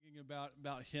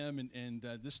about him and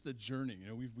this is the journey. You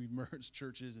know, we've merged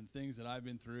churches and things that I've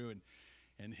been through,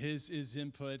 and his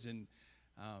input. And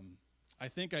I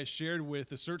think I shared with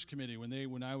the search committee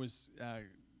when I was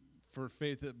for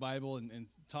Faith at Bible and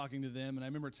talking to them, and I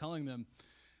remember telling them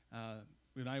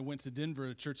when I went to Denver,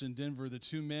 a church in Denver, the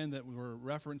two men that were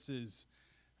references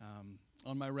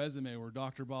on my resume were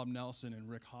Dr. Bob Nelson and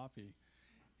Rick Hoppy.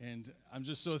 And I'm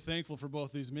just so thankful for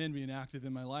both these men being active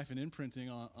in my life and imprinting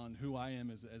on who I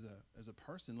am as a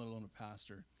person, let alone a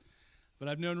pastor. But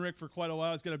I've known Rick for quite a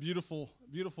while. He's got a beautiful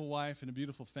wife and a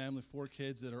beautiful family, 4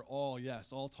 kids that are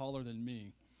all taller than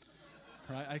me.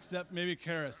 Right? Except maybe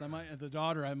Karis. The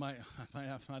daughter, I might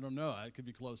have, I don't know. I could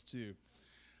be close too.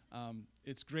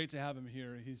 It's great to have him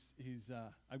here.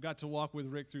 I've got to walk with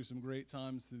Rick through some great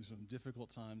times, through some difficult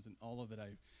times, and all of it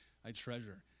I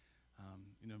treasure.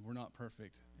 We're not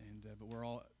perfect, but we're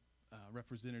all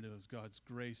representative of God's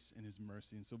grace and his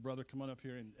mercy. And so, brother, come on up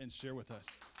here and share with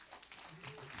us.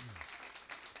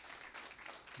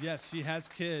 Yes, he has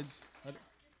kids.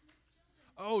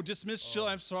 Dismissed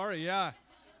children. I'm sorry, yeah.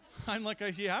 I'm like,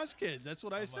 he has kids. That's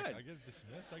what I said. Like, I get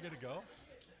dismissed? I get to go?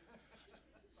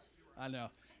 I know.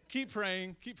 Keep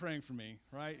praying for me,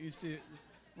 right? You see it.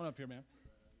 Come on up here, man.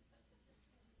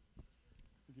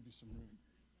 I'll give you some room.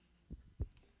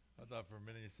 I thought for a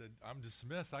minute you said, I'm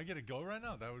dismissed. I get to go right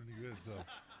now? That would be good. So,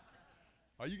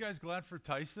 are you guys glad for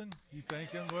Tyson? You thank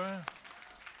him, boy?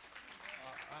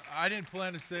 I didn't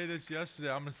plan to say this yesterday.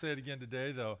 I'm going to say it again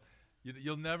today, though.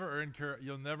 You'll never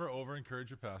over-encourage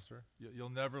your pastor. You'll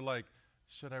never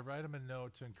should I write him a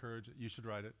note to encourage it? You should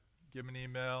write it. Give him an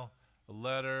email, a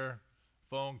letter,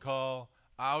 phone call.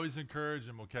 I always encourage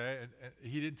him, okay? And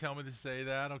he didn't tell me to say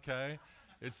that, okay?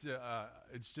 It's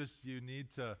just you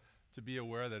need to be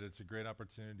aware that it's a great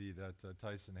opportunity that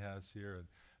Tyson has here. And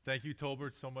thank you,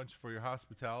 Tolbert, so much for your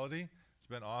hospitality. It's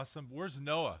been awesome. Where's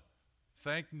Noah?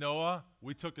 Thank Noah.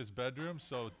 We took his bedroom,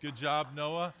 so good job,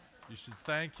 Noah. You should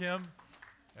thank him.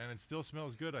 And it still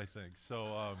smells good, I think.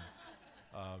 So,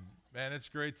 man, it's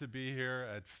great to be here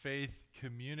at Faith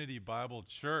Community Bible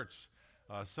Church.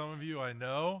 Some of you I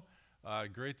know.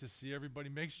 Great to see everybody.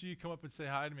 Make sure you come up and say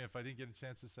hi to me if I didn't get a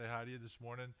chance to say hi to you this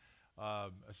morning.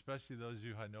 Especially those of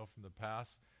you I know from the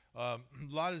past. A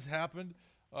lot has happened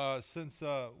since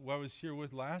I was here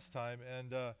with last time.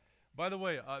 And by the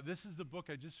way, this is the book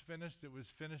I just finished. It was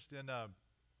finished in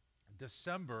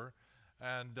December,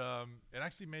 and it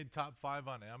actually made top 5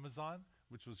 on Amazon,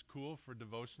 which was cool for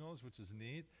devotionals, which is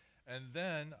neat. And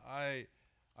then I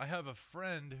have a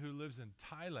friend who lives in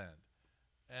Thailand,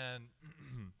 and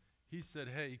he said,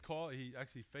 hey, he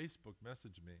actually Facebook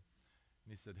messaged me, and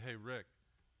he said, hey, Rick,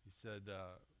 he said,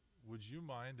 would you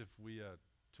mind if we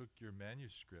took your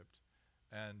manuscript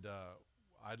and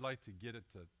I'd like to get it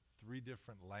to 3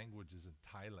 different languages in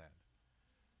Thailand.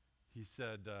 He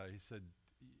said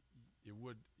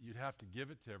you'd have to give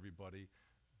it to everybody,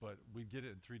 but we'd get it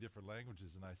in 3 different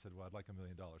languages. And I said, well, I'd like $1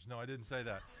 million. No, I didn't say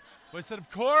that. But I said, of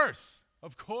course,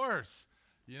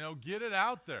 get it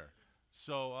out there.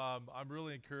 So I'm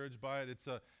really encouraged by it.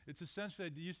 It's essentially,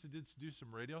 I used to do some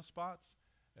radio spots.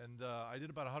 And I did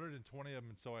about 120 of them,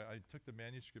 and so I took the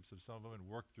manuscripts of some of them and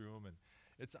worked through them. And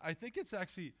I think it's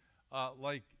actually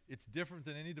it's different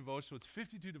than any devotional. It's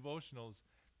 52 devotionals,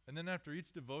 and then after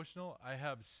each devotional, I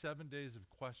have 7 days of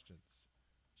questions.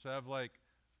 So I have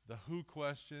the who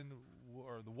question,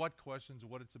 or the what questions,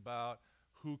 what it's about,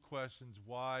 who questions,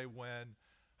 why, when,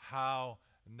 how,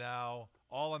 now,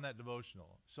 all on that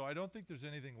devotional. So I don't think there's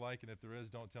anything like it. If there is,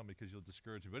 don't tell me because you'll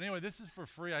discourage me. But anyway, this is for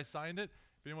free. I signed it.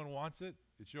 If anyone wants it,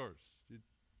 it's yours.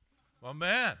 My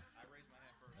man. I raised my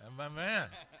hand first. And my man.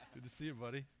 Good to see you,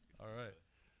 buddy. All right.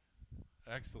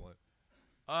 Excellent.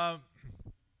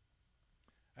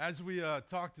 As we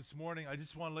talked this morning, I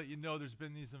just want to let you know there's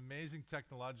been these amazing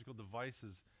technological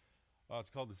devices. It's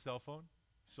called the cell phone.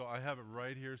 So I have it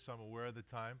right here, so I'm aware of the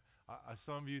time.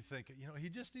 Some of you think, he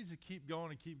just needs to keep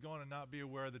going and not be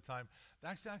aware of the time.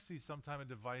 That's actually sometimes a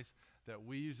device that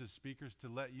we use as speakers to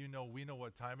let you know we know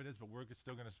what time it is, but we're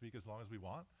still going to speak as long as we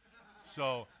want.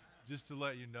 So just to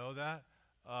let you know that.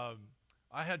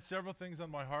 I had several things on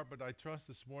my heart, but I trust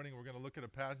this morning we're going to look at a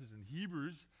passage in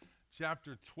Hebrews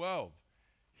chapter 12.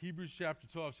 Hebrews chapter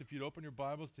 12. So if you'd open your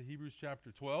Bibles to Hebrews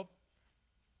chapter 12.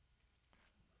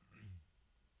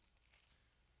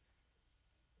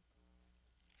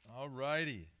 All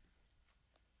righty.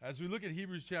 As we look at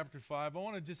Hebrews chapter 5, I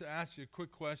want to just ask you a quick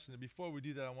question. And before we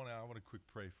do that, I want to quick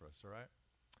pray for us, all right?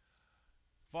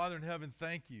 Father in heaven,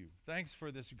 thank you. Thanks for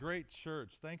this great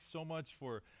church. Thanks so much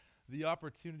for the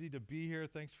opportunity to be here.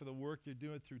 Thanks for the work you're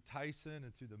doing through Tyson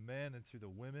and through the men and through the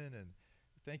women. And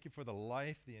thank you for the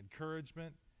life, the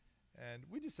encouragement. And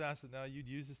we just ask that now you'd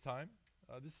use this time.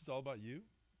 This is all about you.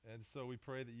 And so we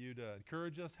pray that you'd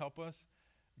encourage us, help us,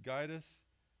 guide us,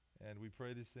 and we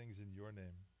pray these things in your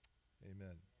name.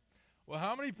 Amen. Well,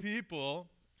 how many people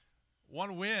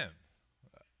want to win?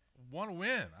 Want to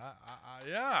win?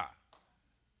 Yeah.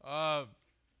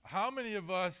 How many of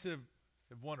us have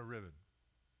won a ribbon?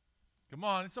 Come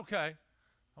on, it's okay.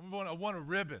 I won a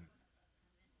ribbon.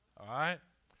 All right.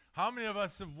 How many of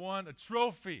us have won a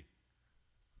trophy?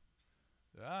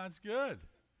 Yeah, that's good.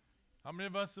 How many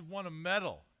of us have won a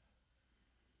medal?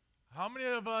 How many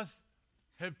of us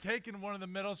have taken one of the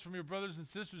medals from your brothers and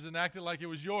sisters and acted like it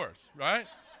was yours, right?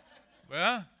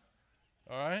 Yeah?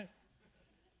 All right.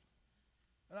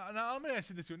 Now let me ask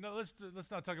you this. No,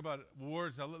 let's not talk about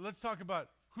awards. Now let's talk about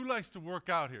who likes to work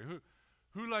out here.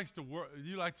 Who likes to work?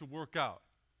 You like to work out.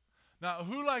 Now,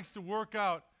 who likes to work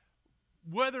out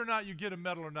whether or not you get a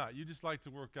medal or not? You just like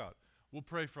to work out. We'll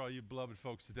pray for all you beloved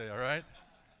folks today, all right?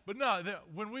 But no,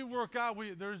 when we work out,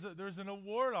 there's an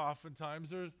award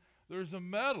oftentimes. There's a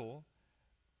medal,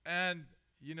 and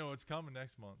you know it's coming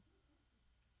next month.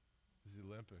 It's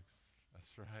the Olympics.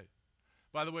 That's right.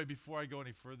 By the way, before I go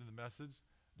any further in the message,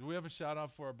 do we have a shout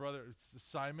out for our brother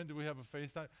Simon? Do we have a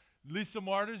FaceTime? Lisa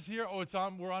Martyrs here. Oh, it's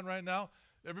on. We're on right now.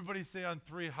 Everybody say on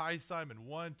 3, hi Simon.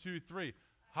 1, 2, 3.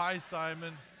 Hi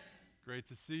Simon. Great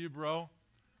to see you, bro.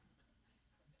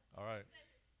 All right. He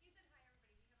said hi, everybody.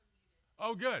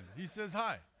 We have him muted. Oh, good. He says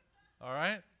hi. All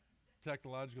right.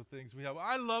 Technological things we have.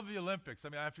 I love the Olympics. I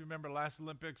mean, if you remember last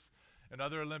Olympics and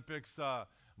other Olympics,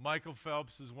 Michael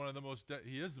Phelps is one of the most,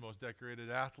 he is the most decorated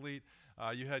athlete.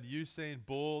 You had Usain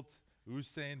Bolt,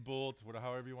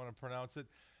 however you want to pronounce it.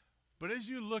 But as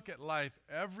you look at life,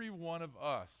 every one of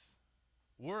us,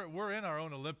 we're in our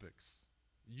own Olympics.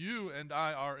 You and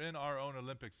I are in our own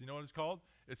Olympics. You know what it's called?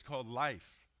 It's called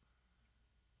life.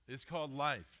 It's called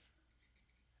life.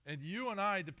 And you and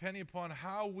I, depending upon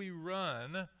how we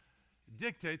run,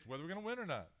 dictates whether we're going to win or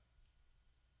not.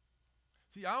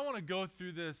 See, I want to go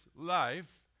through this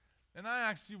life, and I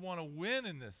actually want to win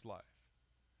in this life.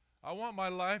 I want my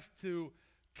life to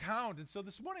count. And so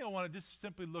this morning I want to just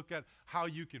simply look at how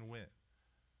you can win.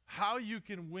 How you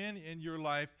can win in your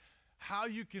life. How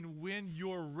you can win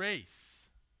your race.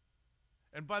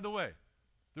 And by the way,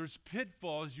 there's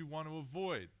pitfalls you want to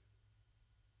avoid.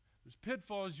 There's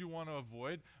pitfalls you want to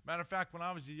avoid. Matter of fact, when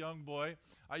I was a young boy,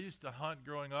 I used to hunt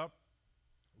growing up.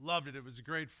 Loved it. It was a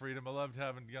great freedom. I loved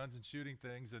having guns and shooting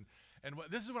things. And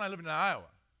this is when I lived in Iowa.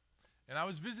 And I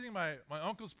was visiting my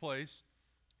uncle's place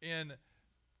in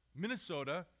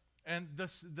Minnesota. And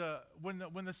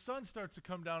when the sun starts to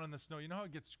come down in the snow, you know how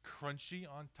it gets crunchy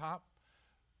on top?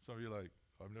 Some of you are like,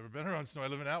 I've never been around snow. I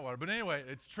live in Atwater. But anyway,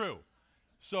 it's true.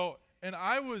 So, and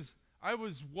I was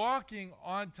walking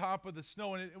on top of the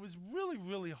snow, and it was really,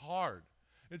 really hard.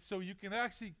 And so you can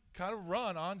actually kind of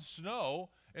run on snow,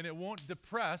 and it won't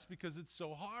depress because it's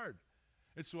so hard.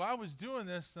 And so I was doing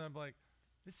this, and I'm like,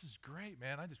 this is great,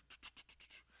 man.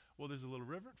 Well, there's a little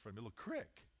river in front of me, a little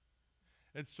creek.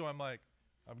 And so I'm like,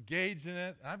 I'm gauging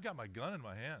it, and I've got my gun in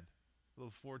my hand, a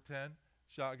little 410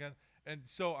 shotgun. And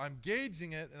so I'm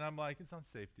gauging it, and I'm like, it's on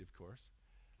safety, of course.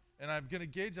 And I'm going to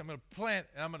gauge, I'm going to plant,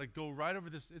 and I'm going to go right over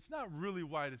this. It's not really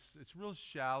wide. It's real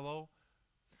shallow.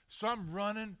 So I'm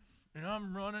running,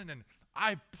 and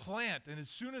I plant. And as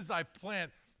soon as I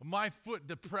plant, my foot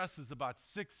depresses about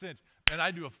 6 inches, and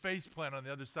I do a face plant on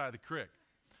the other side of the creek.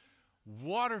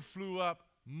 Water flew up,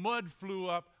 mud flew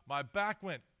up, my back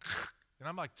went, and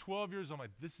I'm like 12 years old. I'm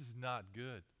like, this is not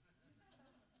good.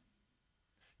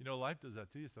 You know, life does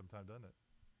that to you sometimes, doesn't it?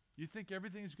 You think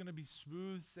everything's going to be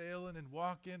smooth sailing and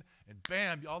walking, and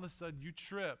bam, all of a sudden you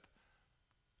trip,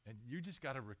 and you just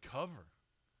got to recover.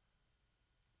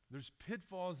 There's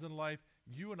pitfalls in life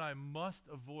you and I must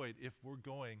avoid if we're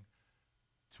going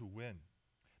to win.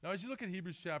 Now, as you look at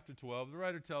Hebrews chapter 12, the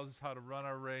writer tells us how to run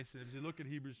our race, and as you look at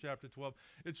Hebrews chapter 12,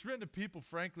 it's written to people,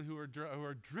 frankly, who are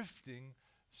drifting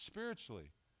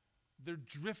spiritually. They're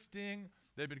drifting.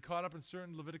 They've been caught up in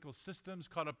certain Levitical systems,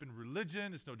 caught up in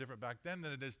religion. It's no different back then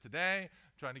than it is today,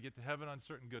 trying to get to heaven on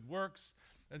certain good works.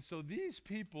 And so these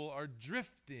people are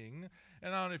drifting.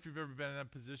 And I don't know if you've ever been in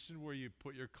that position where you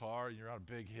put your car and you're on a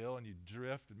big hill and you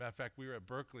drift. As a matter of fact, we were at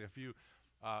Berkeley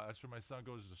that's where my son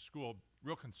goes to school,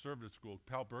 real conservative school,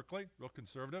 Pal Berkeley, real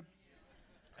conservative.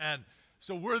 And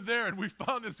so we're there, and we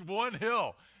found this one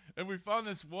hill. And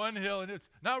it's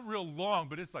not real long,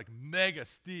 but it's like mega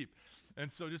steep. And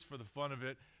so just for the fun of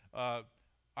it, I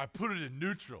put it in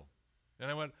neutral. And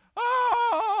I went,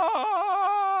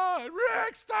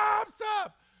 Rick, stop. So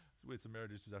we had some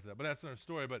marriage issues after that, but that's another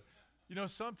story. But, you know,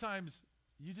 sometimes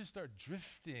you just start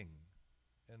drifting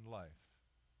in life.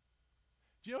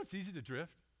 Do you know it's easy to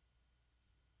drift?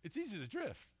 It's easy to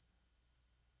drift.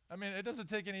 I mean, it doesn't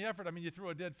take any effort. I mean, you throw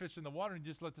a dead fish in the water and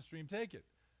you just let the stream take it.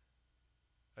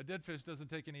 A dead fish doesn't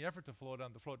take any effort to float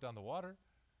down the water.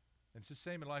 And it's the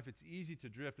same in life. It's easy to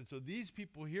drift. And so these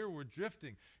people here were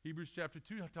drifting. Hebrews chapter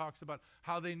 2 talks about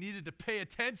how they needed to pay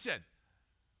attention.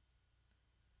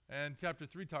 And chapter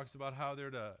 3 talks about how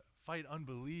they're to fight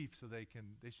unbelief so they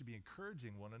should be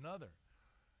encouraging one another.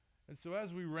 And so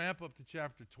as we ramp up to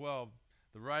chapter 12,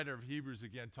 the writer of Hebrews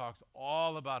again talks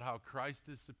all about how Christ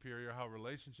is superior, how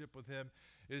relationship with him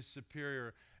is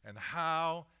superior, and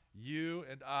how you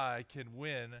and I can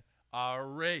win our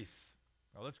race.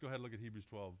 Now let's go ahead and look at Hebrews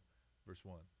 12, verse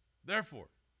 1. Therefore,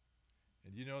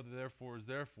 and you know the therefore is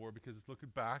therefore because it's looking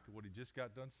back at what he just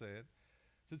got done saying.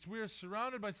 Since we are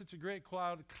surrounded by such a great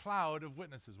cloud of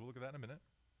witnesses, we'll look at that in a minute,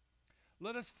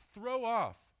 let us throw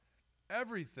off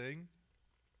everything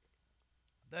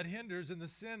that hinders and the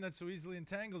sin that so easily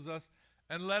entangles us,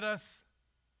 and let us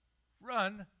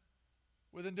run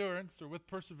with endurance or with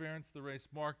perseverance the race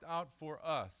marked out for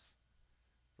us.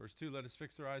 Verse 2, let us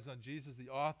fix our eyes on Jesus, the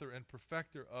author and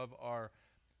perfecter of our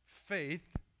faith,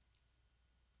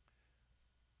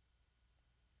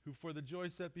 who for the joy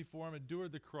set before him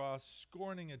endured the cross,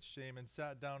 scorning its shame, and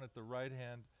sat down at the right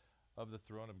hand of the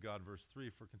throne of God. Verse 3,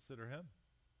 for consider him,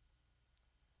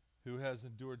 who has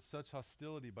endured such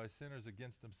hostility by sinners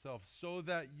against himself, so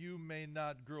that you may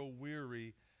not grow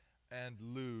weary and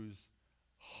lose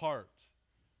heart.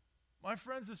 My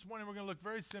friends, this morning we're going to look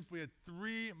very simply at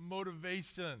 3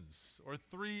 motivations or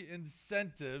 3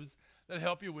 incentives that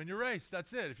help you win your race.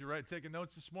 That's it. If you're taking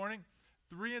notes this morning,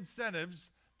 3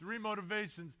 incentives, 3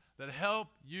 motivations that help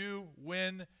you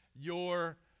win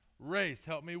your race.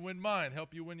 Help me win mine.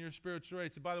 Help you win your spiritual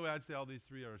race. And by the way, I'd say all these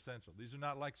 3 are essential. These are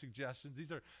not like suggestions.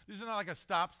 These are not like a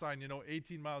stop sign,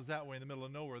 18 miles that way in the middle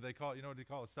of nowhere. They call it, you know what they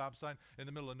call a stop sign in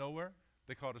the middle of nowhere?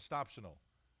 They call it a stoptional.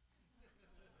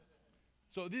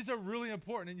 So these are really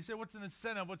important. And you say, what's an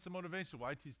incentive? What's the motivation? Well,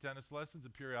 I teach tennis lessons,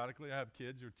 and periodically I have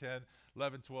kids who are 10,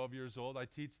 11, 12 years old. I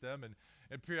teach them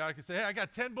and periodically say, hey, I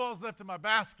got 10 balls left in my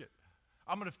basket.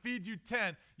 I'm going to feed you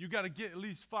 10. You got to get at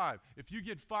least 5. If you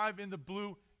get 5 in the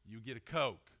blue, you get a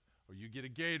Coke, or you get a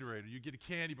Gatorade, or you get a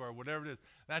candy bar, whatever it is.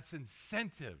 That's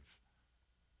incentive.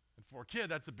 And for a kid,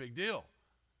 that's a big deal.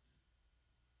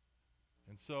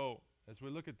 And so, as we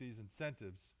look at these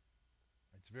incentives,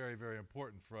 it's very, very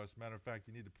important for us. Matter of fact,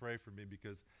 you need to pray for me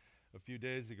because a few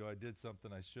days ago I did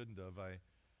something I shouldn't have.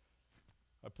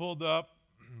 I pulled up.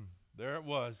 There it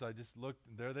was. I just looked,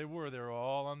 and there they were. They were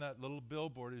all on that little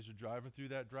billboard as you're driving through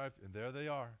that drive, and there they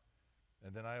are.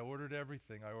 And then I ordered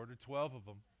everything. I ordered 12 of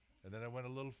them. And then I went a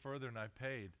little further, and I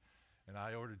paid. And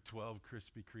I ordered 12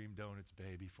 Krispy Kreme donuts,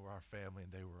 baby, for our family,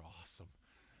 and they were awesome.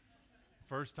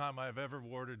 First time I've ever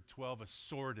ordered 12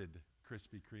 assorted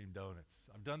Krispy Kreme donuts.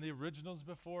 I've done the originals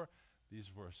before.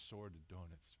 These were assorted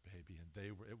donuts, baby, and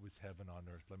it was heaven on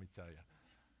earth, let me tell you.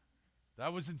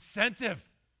 That was incentive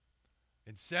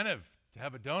to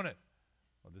have a donut.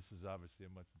 Well, this is obviously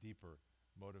a much deeper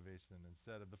motivation and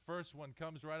incentive. The first one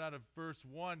comes right out of verse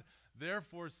 1.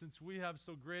 Therefore, since we have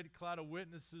so great a cloud of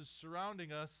witnesses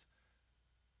surrounding us,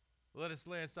 let us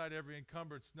lay aside every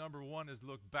encumbrance. Number 1 is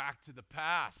look back to the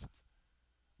past.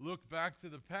 Look back to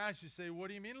the past. You say, what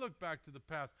do you mean look back to the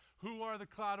past? Who are the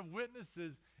cloud of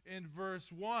witnesses in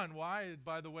verse 1? Why,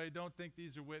 by the way, don't think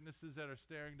these are witnesses that are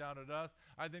staring down at us.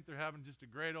 I think they're having just a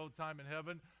great old time in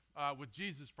heaven with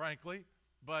Jesus, frankly.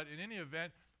 But in any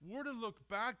event, we're to look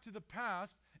back to the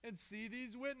past and see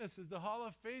these witnesses, the hall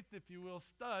of faith, if you will,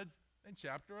 studs in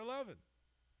chapter 11.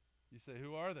 You say,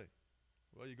 who are they?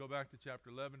 Well, you go back to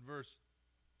chapter 11, verse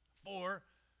 4.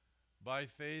 By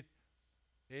faith,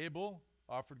 Abel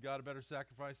offered God a better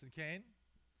sacrifice than Cain.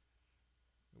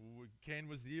 Cain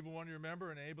was the evil one, you remember,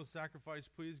 and Abel's sacrifice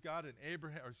pleased God, and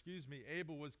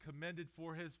Abel was commended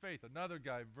for his faith. Another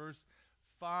guy, verse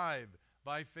 5.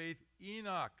 By faith,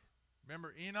 Enoch.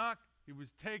 Remember Enoch? He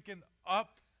was taken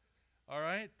up, all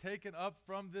right? Taken up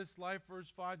from this life,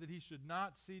 verse 5, that he should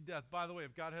not see death. By the way,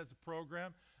 if God has a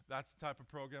program, that's the type of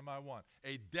program I want.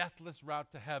 A deathless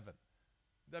route to heaven.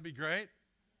 That'd be great.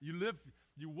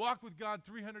 You walk with God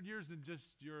 300 years and just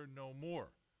you're no more.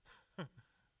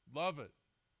 Love it.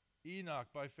 Enoch,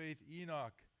 by faith,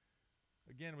 Enoch.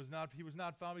 Again, he was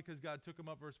not found because God took him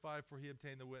up, verse 5, for he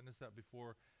obtained the witness that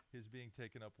before his being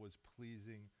taken up was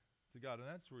pleasing to God. And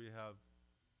that's where you have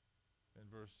in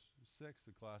verse 6,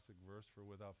 the classic verse for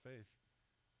without faith,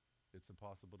 it's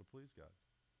impossible to please God.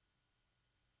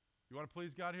 You want to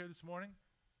please God here this morning?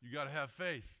 You got to have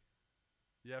faith.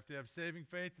 You have to have saving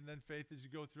faith and then faith as you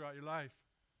go throughout your life.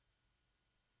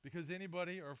 Because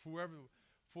anybody or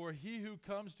For he who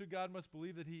comes to God must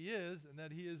believe that he is, and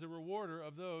that he is a rewarder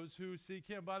of those who seek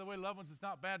him. By the way, loved ones, it's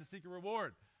not bad to seek a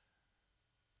reward.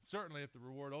 Certainly if the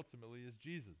reward ultimately is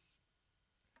Jesus.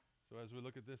 So as we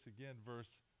look at this again,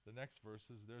 the next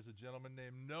verses, there's a gentleman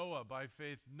named Noah by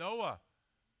faith. Noah,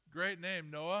 great name,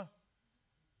 Noah.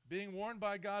 Being warned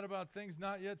by God about things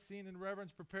not yet seen, in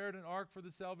reverence prepared an ark for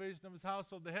the salvation of his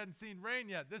household. They hadn't seen rain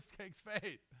yet. This takes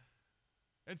faith.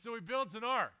 And so he builds an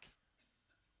ark.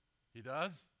 He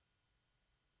does.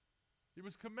 He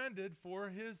was commended for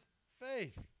his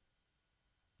faith.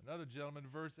 Another gentleman,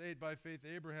 verse 8, by faith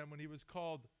Abraham, when he was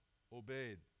called,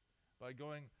 obeyed, by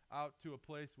going out to a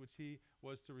place which he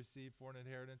was to receive for an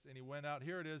inheritance. And he went out,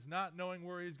 here it is, not knowing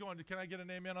where he's going. Can I get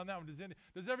an amen on that one?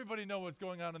 Does everybody know what's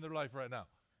going on in their life right now?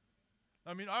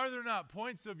 I mean, are there not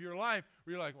points of your life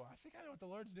where you're like, well, I think I know what the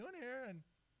Lord's doing here, and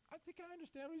I think I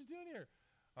understand what he's doing here.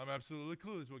 I'm absolutely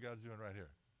clueless what God's doing right here.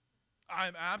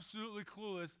 I'm absolutely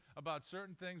clueless about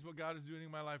certain things, what God is doing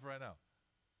in my life right now.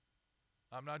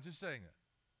 I'm not just saying it.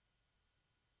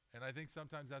 And I think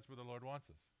sometimes that's where the Lord wants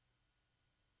us.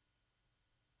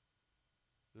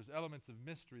 There's elements of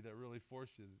mystery that really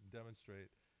force you to demonstrate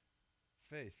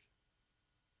faith.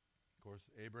 Of course,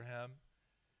 Abraham,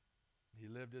 he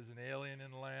lived as an alien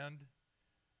in the land,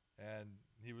 and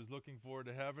he was looking forward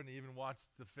to heaven. He even watched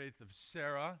the faith of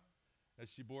Sarah as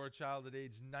she bore a child at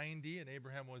age 90, and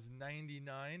Abraham was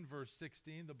 99. Verse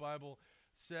 16, the Bible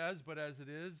says, but as it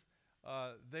is,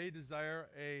 they desire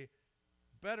a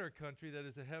better country that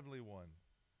is a heavenly one.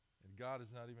 And God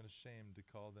is not even ashamed to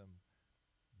call them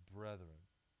brethren.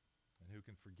 And who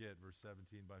can forget, verse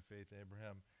 17, by faith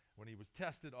Abraham, when he was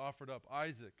tested, offered up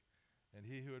Isaac. And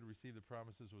he who had received the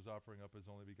promises was offering up his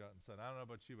only begotten son. I don't know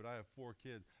about you, but I have 4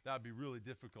 kids. That would be really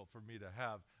difficult for me to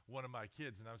have one of my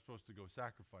kids, and I'm supposed to go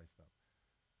sacrifice them.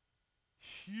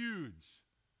 Huge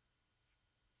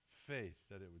faith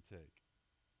that it would take.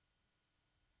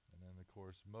 And then, of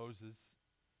course, Moses.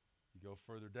 You go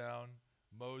further down,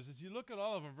 Moses. You look at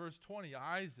all of them, verse 20,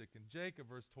 Isaac and Jacob,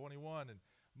 verse 21, and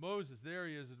Moses, there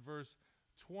he is at verse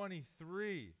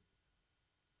 23.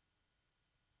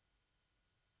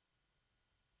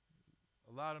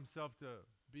 Allowed himself to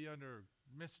be under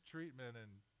mistreatment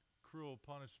and cruel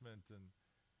punishment, and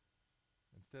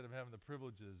instead of having the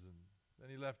privileges, and then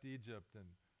he left Egypt and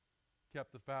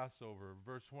kept the Passover.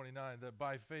 Verse 29, that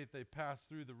by faith they passed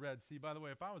through the Red Sea. By the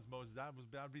way, if I was Moses, that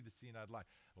would be the scene I'd like.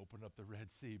 Open up the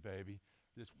Red Sea, baby.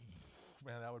 Just,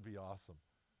 man, that would be awesome.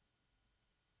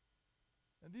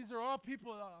 And these are all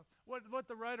people, what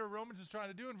the writer of Romans is trying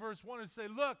to do in verse 1 is say,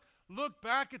 look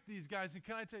back at these guys. And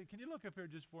can I tell you, can you look up here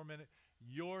just for a minute?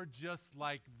 You're just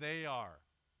like they are.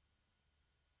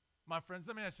 My friends,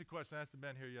 let me ask you a question. I asked the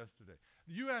men here yesterday.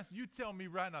 You tell me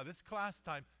right now, this class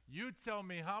time, you tell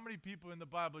me how many people in the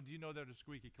Bible do you know that are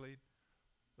squeaky clean?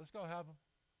 Let's go have them.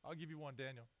 I'll give you one,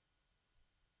 Daniel.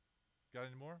 Got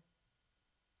any more?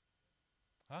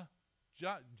 Huh?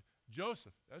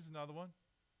 Joseph. That's another one.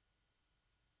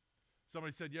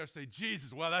 Somebody said yesterday,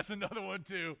 Jesus. Well, that's another one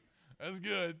too. That's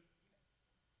good.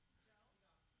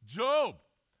 Job.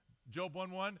 Job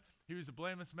 1:1. He was a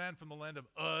blameless man from the land of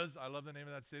Uz. I love the name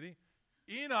of that city.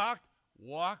 Enoch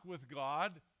walked with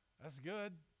God. That's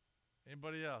good.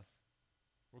 Anybody else?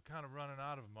 We're kind of running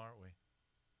out of them, aren't we?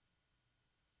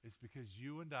 It's because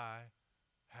you and I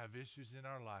have issues in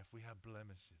our life. We have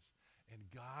blemishes. And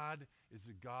God is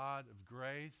a God of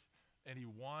grace, and he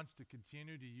wants to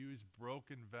continue to use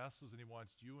broken vessels, and he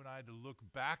wants you and I to look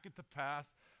back at the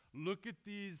past, look at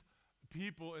these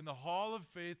people in the hall of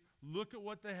faith, look at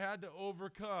what they had to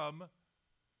overcome,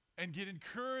 and get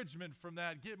encouragement from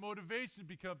that, get motivation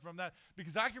from that,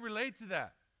 because I can relate to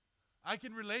that. I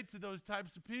can relate to those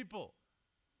types of people.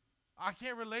 I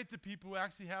can't relate to people who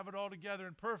actually have it all together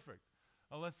and perfect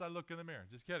unless I look in the mirror.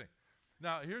 Just kidding.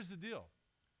 Now, here's the deal.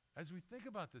 As we think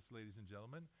about this, ladies and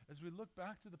gentlemen, as we look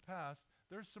back to the past,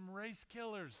 there's some race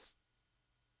killers.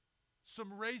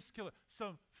 Some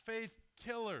faith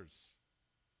killers.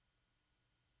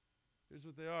 Here's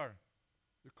what they are.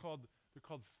 They're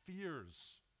called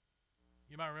fears.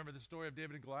 You might remember the story of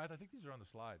David and Goliath. I think these are on the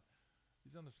slide.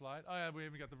 These on the slide? Oh, yeah, we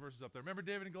haven't got the verses up there. Remember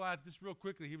David and Goliath? Just real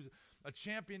quickly, he was a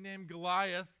champion named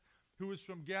Goliath who was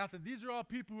from Gath. And these are all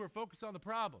people who are focused on the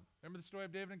problem. Remember the story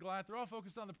of David and Goliath? They're all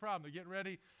focused on the problem. They're getting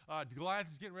ready. Goliath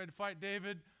is getting ready to fight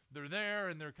David. They're there,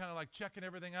 and they're kind of like checking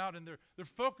everything out, and they're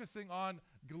focusing on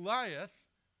Goliath.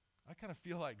 I kind of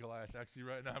feel like Goliath, actually,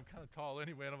 right now. I'm kind of tall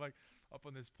anyway, and I'm like up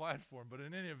on this platform. But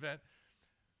in any event,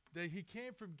 he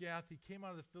came from Gath. He came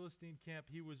out of the Philistine camp.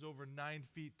 He was over 9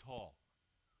 feet tall.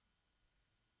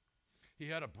 He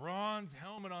had a bronze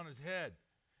helmet on his head,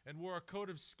 and wore a coat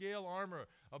of scale armor,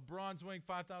 a bronze weighing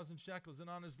 5,000 shekels, and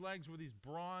on his legs were these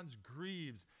bronze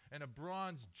greaves and a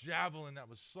bronze javelin that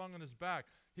was slung on his back.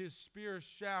 His spear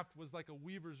shaft was like a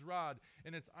weaver's rod,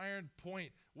 and its iron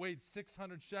point weighed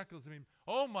 600 shekels. I mean,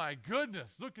 oh my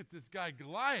goodness, look at this guy,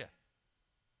 Goliath.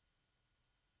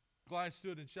 Goliath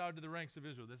stood and shouted to the ranks of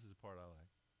Israel. This is the part I like.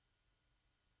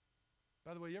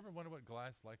 By the way, you ever wonder what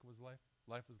Goliath's life was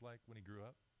like when he grew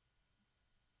up?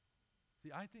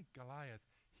 See, I think Goliath,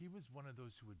 he was one of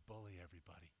those who would bully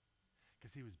everybody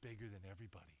because he was bigger than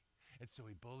everybody. And so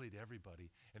he bullied everybody,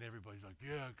 and everybody's like,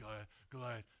 yeah,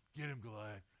 Goliath, get him,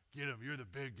 Goliath, get him, you're the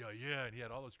big guy, yeah. And he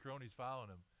had all those cronies following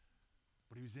him.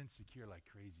 But he was insecure like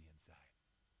crazy inside.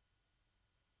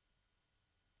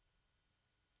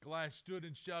 Goliath stood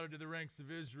and shouted to the ranks of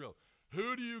Israel,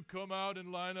 who do you come out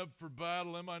and line up for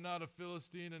battle? Am I not a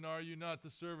Philistine, and are you not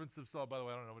the servants of Saul? By the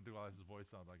way, I don't know what Goliath's voice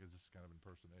sounds like. It's just kind of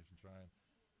impersonation trying.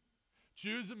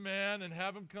 Choose a man and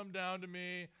have him come down to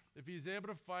me. If he's able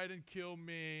to fight and kill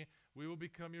me, we will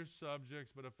become your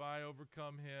subjects. But if I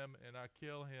overcome him and I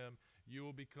kill him, you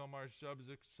will become our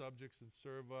subjects and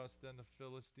serve us. Then the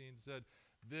Philistine said,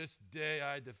 this day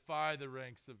I defy the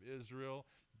ranks of Israel.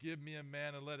 Give me a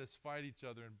man and let us fight each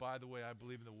other. And by the way, I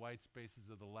believe in the white spaces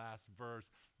of the last verse,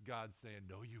 God's saying,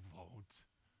 no, you won't.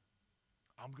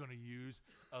 I'm going to use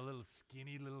a little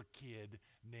skinny little kid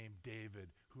named David,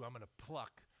 who I'm going to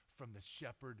pluck from the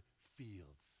shepherd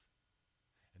fields.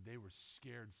 And they were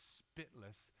scared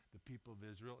spitless, the people of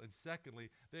Israel. And secondly,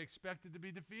 they expected to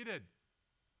be defeated.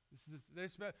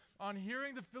 On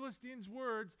hearing the Philistines'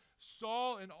 words,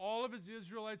 Saul and all of his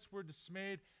Israelites were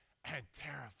dismayed and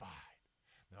terrified.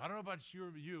 Now, I don't know about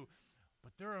you,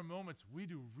 but there are moments we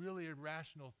do really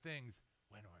irrational things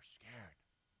when we're scared.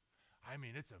 I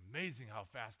mean, it's amazing how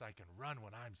fast I can run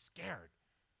when I'm scared.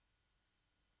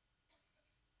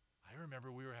 I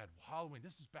remember we were at Halloween.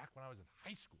 This was back when I was in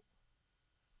high school.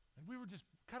 And we were just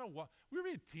kind of, we were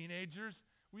being teenagers.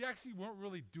 We actually weren't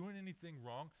really doing anything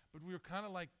wrong, but we were kind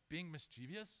of like being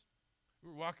mischievous. We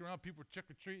were walking around, people were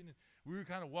trick-or-treating, and we were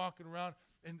kind of walking around,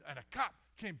 and a cop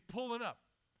came pulling up.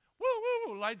 Woo,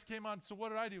 woo, woo, lights came on. So what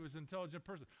did I do as an intelligent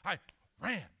person? I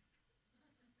ran.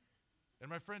 And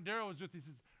my friend Daryl was with me. He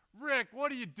says, Rick,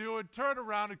 what are you doing? Turn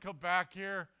around and come back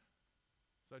here.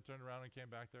 So I turned around and came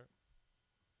back there.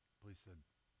 Police said,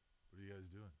 what are you guys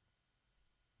doing?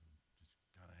 Just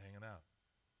kind of hanging out.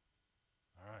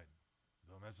 All right,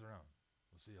 don't mess around.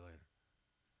 We'll see you later.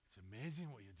 It's amazing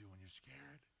what you do when you're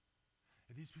scared.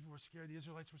 And these people were scared. The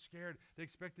Israelites were scared. They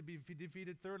expect to be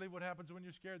defeated. Thirdly, what happens when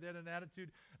you're scared? They had an attitude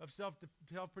of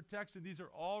self-protection. These are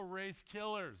all race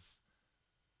killers.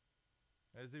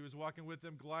 As he was walking with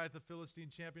them, Goliath, the Philistine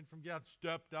champion from Gath,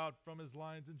 stepped out from his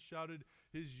lines and shouted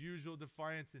his usual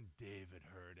defiance, and David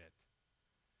heard it.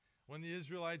 When the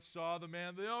Israelites saw the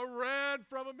man, they all ran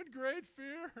from him in great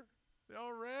fear. They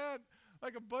all ran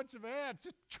like a bunch of ants.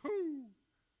 Just choo!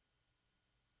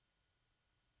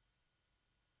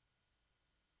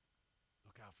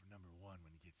 Look out for number one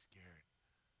when you get scared.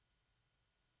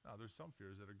 Now, there's some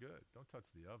fears that are good. Don't touch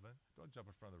the oven. Don't jump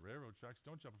in front of the railroad tracks.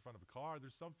 Don't jump in front of a car.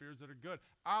 There's some fears that are good.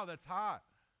 Ow, that's hot.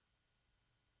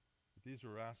 But these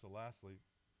were lastly,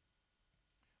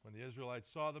 when the Israelites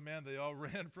saw the man, they all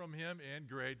ran from him in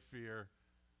great fear.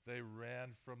 They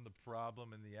ran from the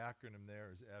problem, and the acronym there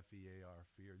is F-E-A-R,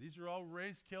 fear. These are all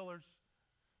race killers.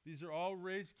 These are all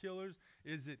race killers.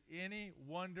 Is it any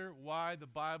wonder why the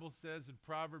Bible says in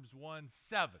Proverbs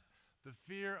 1:7, the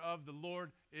fear of the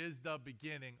Lord is the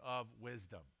beginning of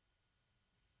wisdom?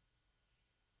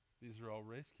 These are all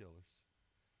race killers.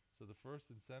 So the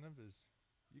first incentive is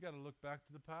you got to look back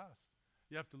to the past.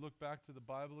 You have to look back to the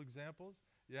Bible examples.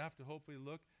 You have to hopefully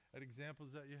look at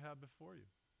examples that you have before you.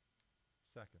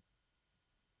 Second,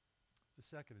 the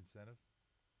second incentive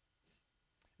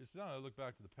is not to look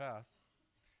back to the past.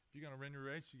 If you're going to run your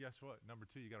race, guess what? Number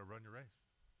two, you got to run your race.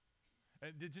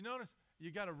 And did you notice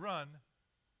you got to run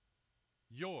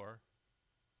your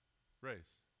race?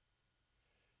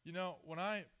 You know, when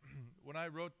I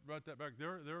wrote that back,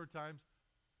 there were times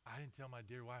I didn't tell my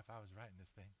dear wife I was writing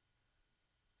this thing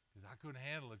because I couldn't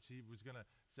handle if she was going to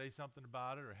say something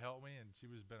about it or help me, and she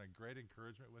was been a great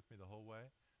encouragement with me the whole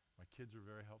way. My kids were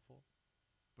very helpful.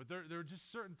 But there are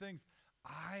just certain things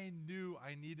I knew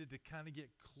I needed to kind of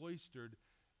get cloistered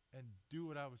and do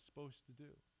what I was supposed to do.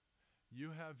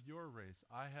 You have your race.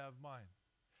 I have mine.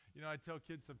 You know, I tell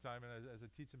kids sometimes, and as I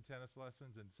teach them tennis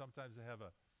lessons, and sometimes they have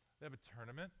a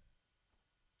tournament,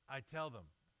 I tell them,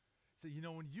 so, you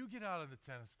know, when you get out on the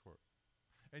tennis court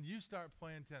and you start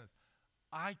playing tennis,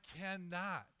 I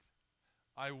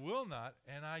will not,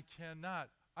 and I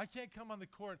can't come on the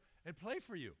court and play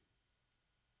for you.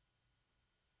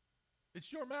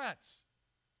 It's your match.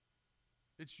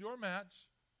 It's your match.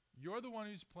 You're the one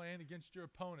who's playing against your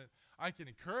opponent. I can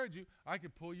encourage you. I can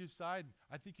pull you aside.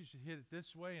 I think you should hit it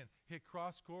this way and hit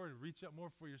cross court and reach up more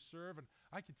for your serve. And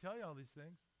I can tell you all these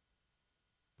things.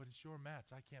 But it's your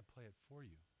match. I can't play it for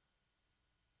you.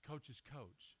 Coaches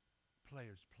coach.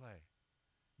 Players play.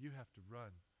 You have to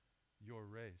run your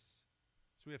race.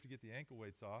 So we have to get the ankle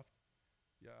weights off.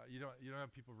 Yeah, you don't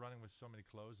have people running with so many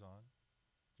clothes on.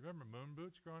 Do you remember moon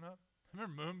boots growing up?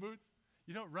 Remember moon boots?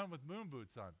 You don't run with moon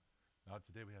boots on. Now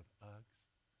today we have Uggs.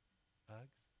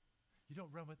 Uggs. You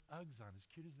don't run with Uggs on, as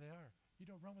cute as they are. You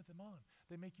don't run with them on.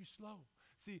 They make you slow.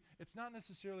 See, it's not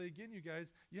necessarily, again, you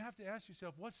guys, you have to ask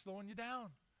yourself, what's slowing you down?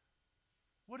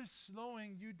 What is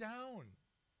slowing you down?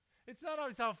 It's not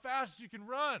always how fast you can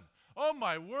run. Oh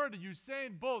my word,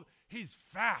 Usain Bolt, he's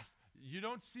fast. You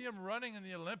don't see him running in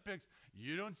the Olympics.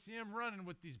 You don't see him running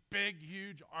with these big,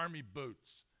 huge army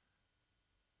boots.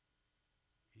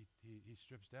 He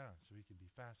strips down so he can be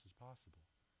fast as possible.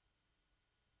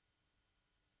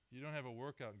 You don't have a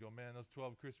workout and go, man, those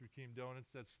 12 Krispy Kreme donuts,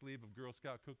 that sleeve of Girl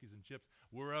Scout cookies and chips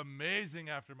were amazing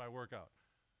after my workout.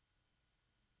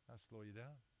 That'll slow you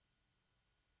down.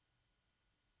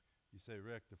 You say,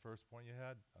 Rick, the first point you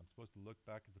had, I'm supposed to look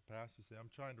back at the past. You say,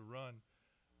 I'm trying to run,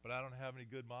 but I don't have any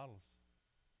good models.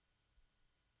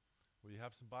 Well, you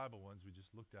have some Bible ones we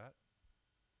just looked at.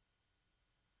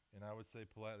 And I would say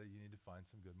politely, you need to find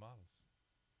some good models.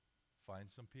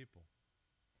 Find some people.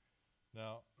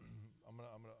 Now, I'm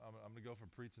gonna go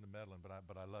from preaching to meddling, but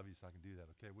I love you, so I can do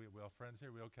that. Okay, we all friends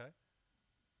here. We okay?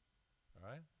 All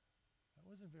right. That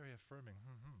wasn't very affirming.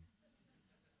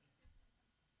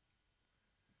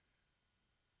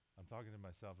 I'm talking to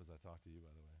myself as I talk to you,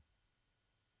 by the way.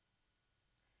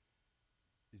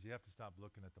 Is you have to stop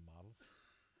looking at the models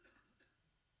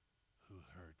who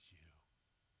hurt you.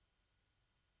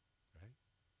 Right?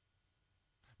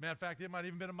 Matter of fact, it might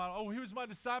even been a model. Oh, he was my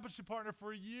discipleship partner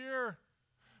for a year,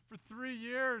 for 3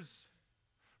 years,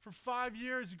 for 5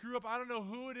 years. He grew up. I don't know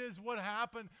who it is, what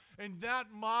happened. And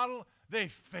that model, they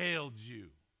failed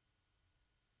you.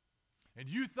 And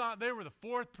you thought they were the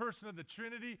fourth person of the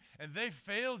Trinity, and they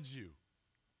failed you.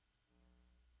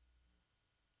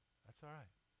 That's all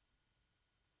right.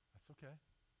 That's okay.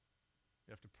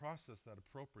 You have to process that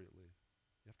appropriately.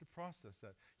 You have to process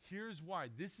that. Here's why.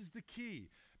 This is the key.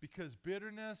 Because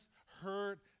bitterness,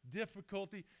 hurt,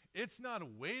 difficulty, it's not a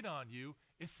weight on you,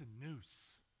 it's a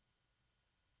noose.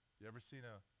 You ever seen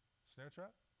a snare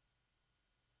trap?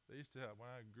 They used to have, when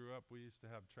I grew up, we used to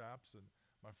have traps, and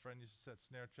my friend used to set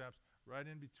snare traps right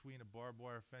in between a barbed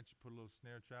wire fence. You put a little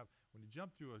snare trap. When you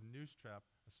jump through a noose trap,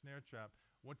 a snare trap,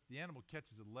 once the animal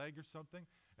catches a leg or something,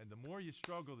 and the more you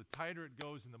struggle, the tighter it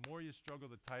goes, and the more you struggle,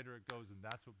 the tighter it goes, and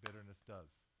that's what bitterness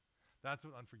does. That's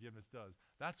what unforgiveness does.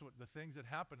 That's what the things that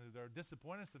happen that are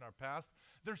disappointing us in our past,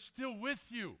 they're still with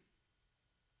you.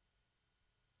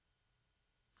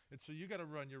 And so you got to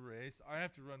run your race. I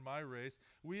have to run my race.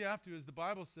 We have to, as the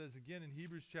Bible says again in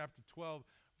Hebrews chapter 12,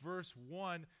 verse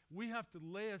 1, we have to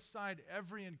lay aside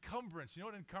every encumbrance. You know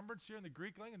what encumbrance here in the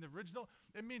Greek language, in the original?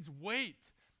 It means weight.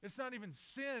 It's not even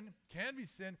sin, can be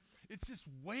sin. It's just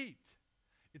weight.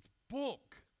 It's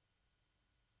bulk.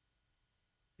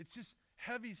 It's just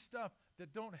heavy stuff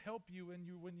that don't help you when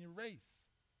you race.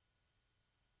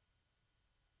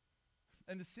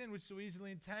 And the sin which so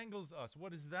easily entangles us.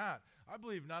 What is that? I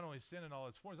believe not only sin in all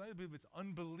its forms, I believe it's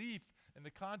unbelief in the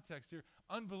context here.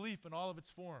 Unbelief in all of its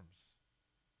forms.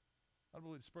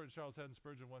 Unbelief, Charles Haddon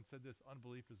Spurgeon once said this,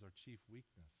 unbelief is our chief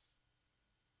weakness.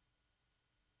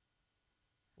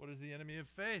 What is the enemy of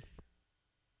faith?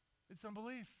 It's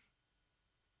unbelief.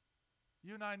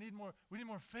 You and I need more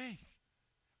faith.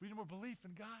 We need more belief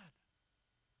in God.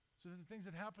 So that the things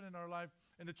that happen in our life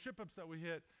and the trip-ups that we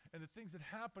hit and the things that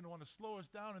happen want to slow us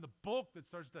down and the bulk that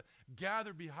starts to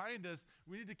gather behind us,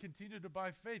 we need to continue to,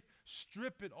 by faith,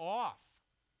 strip it off.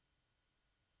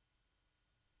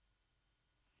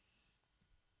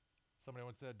 Somebody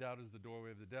once said, doubt is the doorway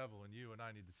of the devil, and you and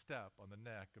I need to step on the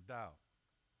neck of doubt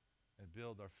and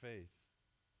build our faith.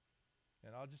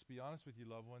 And I'll just be honest with you,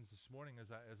 loved ones, this morning as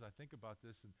I think about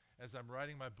this and as I'm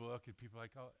writing my book, and people are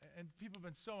like, oh, and people have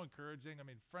been so encouraging. I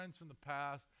mean, friends from the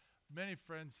past, many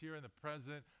friends here in the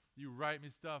present. You write me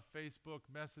stuff, Facebook,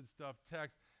 message stuff,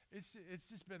 text. It's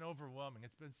just been overwhelming.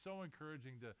 It's been so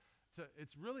encouraging to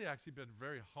it's really actually been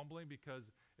very humbling because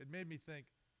it made me think,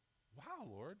 wow,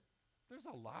 Lord, there's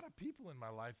a lot of people in my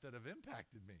life that have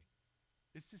impacted me.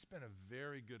 It's just been a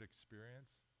very good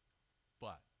experience.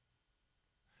 But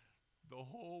the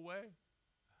whole way,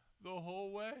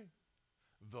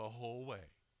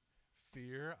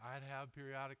 fear I'd have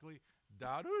periodically,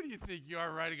 Doubt? Who do you think you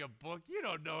are writing a book? You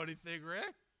don't know anything,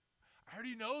 Rick. I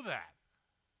already know that.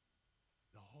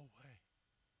 The whole way.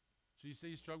 So you say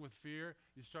you struggle with fear,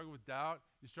 you struggle with doubt,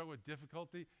 you struggle with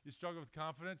difficulty, you struggle with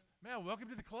confidence. Man, welcome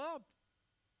to the club.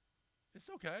 It's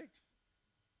okay.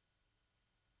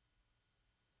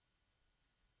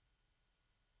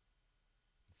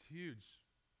 It's huge.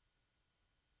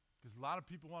 Because a lot of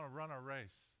people want to run our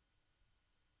race.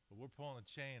 But we're pulling a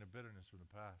chain of bitterness from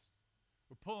the past.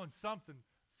 We're pulling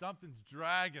something's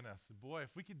dragging us. And boy,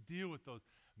 if we could deal with those,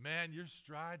 man, your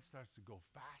stride starts to go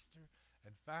faster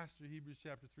and faster. Hebrews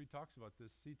chapter 3 talks about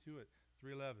this. See to it,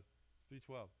 3:11,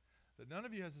 3:12. That none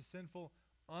of you has a sinful,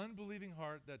 unbelieving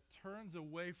heart that turns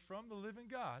away from the living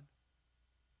God.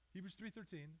 Hebrews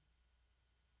 3:13.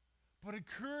 But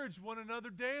encourage one another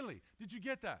daily. Did you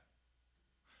get that?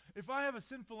 If I have a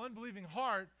sinful, unbelieving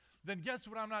heart, then guess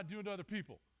what I'm not doing to other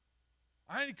people?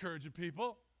 I ain't encouraging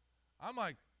people. I'm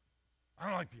like, I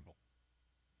don't like people.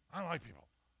 I don't like people.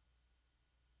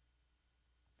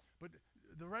 But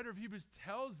the writer of Hebrews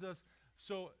tells us,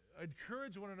 so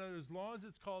encourage one another as long as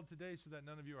it's called today, so that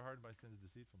none of you are hardened by sin's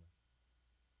deceitfulness.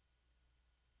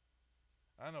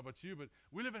 I don't know about you, but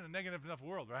we live in a negative enough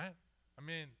world, right? I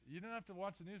mean, you don't have to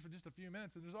watch the news for just a few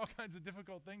minutes, and there's all kinds of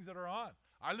difficult things that are on.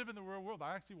 I live in the real world.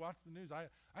 I actually watch the news. I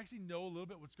actually know a little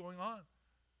bit what's going on.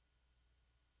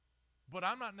 But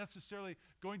I'm not necessarily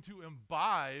going to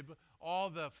imbibe all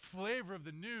the flavor of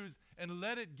the news and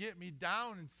let it get me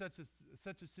down in such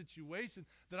a situation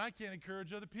that I can't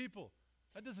encourage other people.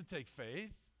 That doesn't take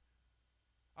faith.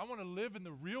 I want to live in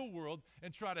the real world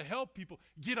and try to help people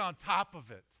get on top of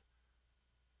it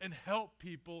and help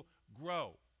people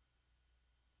grow.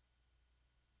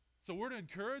 So we're to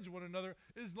encourage one another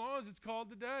as long as it's called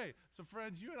today. So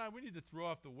friends, you and I, we need to throw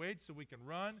off the weights so we can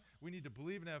run. We need to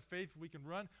believe and have faith so we can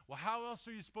run. Well, how else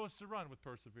are you supposed to run? With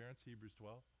perseverance, Hebrews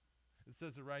 12. It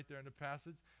says it right there in the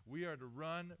passage. We are to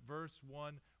run, verse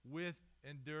 1, with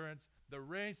endurance, the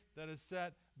race that is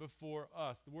set before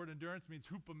us. The word endurance means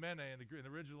hupomene in the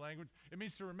original language. It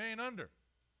means to remain under.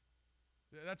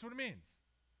 That's what it means.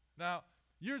 Now,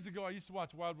 years ago, I used to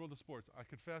watch Wild World of Sports. I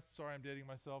confess, sorry, I'm dating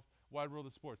myself. Wide World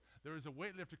of Sports. There was a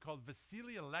weightlifter called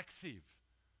Vasily Alexeyev. Do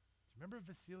you remember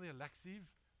Vasily Alexeyev?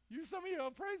 Some of you,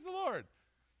 oh, praise the Lord.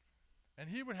 And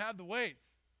he would have the weights.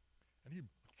 And he'd,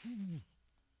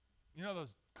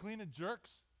 those clean and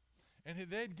jerks. And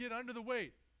they'd get under the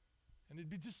weight. And it'd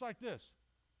be just like this.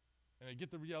 And they'd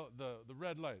get the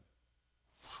red light.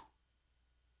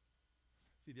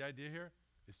 See, the idea here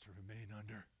is to remain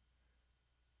under.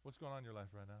 What's going on in your life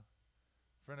right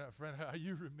now? Friend, are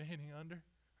you remaining under?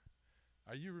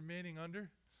 Are you remaining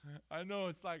under? I know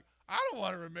it's like, I don't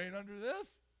want to remain under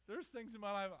this. There's things in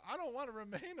my life, I don't want to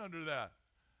remain under that.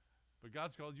 But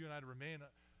God's called you and I to remain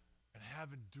and have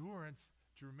endurance,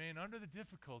 to remain under the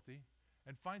difficulty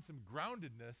and find some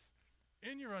groundedness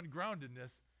in your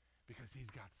ungroundedness, because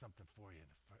he's got something for you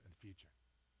in the future.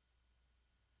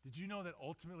 Did you know that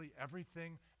ultimately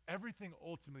everything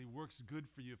ultimately works good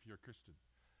for you if you're a Christian?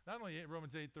 Not only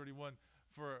Romans 8:31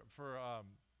 for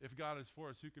if God is for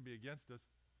us, who can be against us?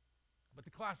 But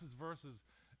the classic verses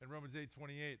in Romans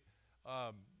 8:28,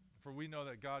 for we know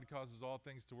that God causes all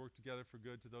things to work together for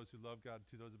good to those who love God,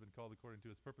 to those who have been called according to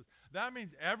his purpose. That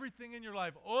means everything in your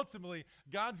life, ultimately,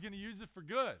 God's going to use it for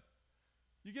good.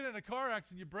 You get in a car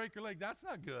accident, you break your leg, that's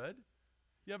not good.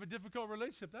 You have a difficult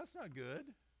relationship, that's not good.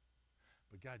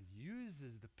 But God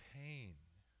uses the pain,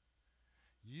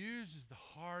 uses the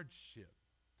hardship,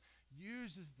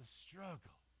 uses the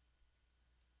struggle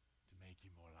to make you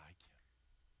more like him.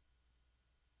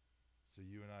 So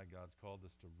you and I, God's called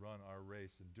us to run our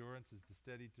race. Endurance is the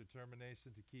steady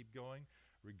determination to keep going,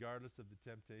 regardless of the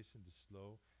temptation to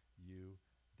slow you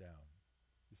down.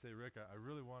 You say, Rick, I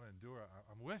really want to endure.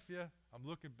 I'm with you. I'm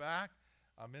looking back.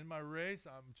 I'm in my race.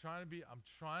 I'm trying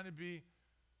to be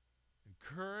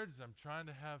encouraged. I'm trying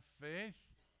to have faith.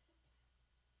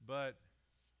 But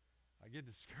I get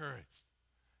discouraged.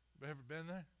 You ever been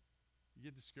there? You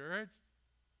get discouraged,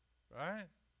 right?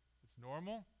 It's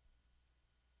normal.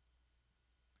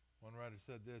 One writer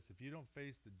said this: if you don't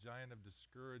face the giant of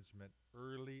discouragement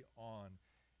early on,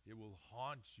 it will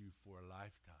haunt you for a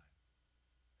lifetime.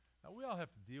 Now, we all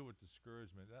have to deal with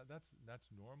discouragement. That's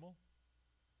normal.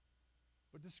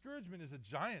 But discouragement is a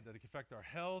giant that can affect our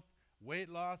health, weight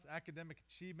loss, academic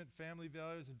achievement, family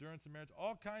values, endurance in marriage,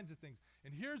 all kinds of things.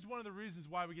 And here's one of the reasons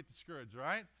why we get discouraged,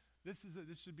 right? This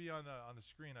should be on the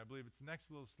screen, I believe. It's the next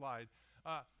little slide.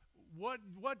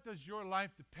 What does your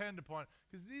life depend upon?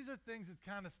 Because these are things that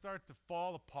kind of start to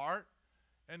fall apart,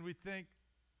 and we think,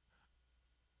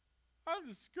 I'm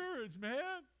discouraged,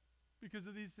 man, because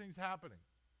of these things happening.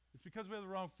 It's because we have the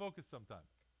wrong focus sometimes.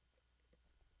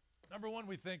 Number one,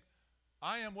 we think,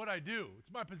 I am what I do.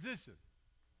 It's my position.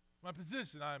 My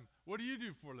position. What do you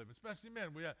do for a living? Especially men.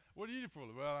 What do you do for a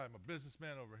living? Well, I'm a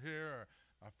businessman over here, or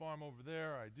I farm over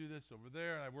there, or I do this over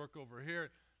there, and I work over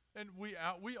here. And we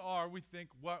think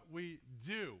what we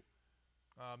do.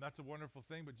 That's a wonderful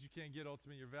thing, but you can't get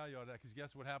ultimately your value out of that, because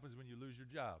guess what happens when you lose your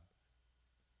job?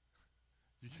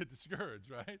 You get discouraged,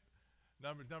 right?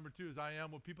 Number two is I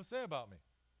am what people say about me.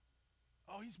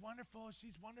 Oh, he's wonderful,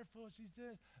 she's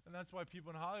this. And that's why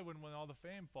people in Hollywood, when all the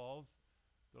fame falls,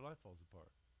 their life falls apart.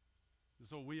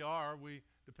 So we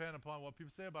depend upon what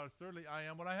people say about us. Thirdly, I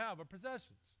am what I have, our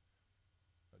possessions.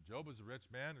 Job was a rich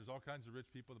man. There's all kinds of rich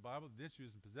people in the Bible. The issue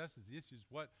isn't possessions. The issue is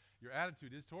what your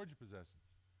attitude is towards your possessions.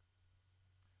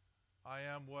 I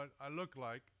am what I look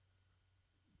like,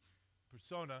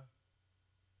 persona,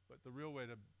 but the real way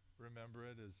to remember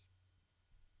it is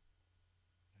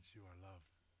that you are loved.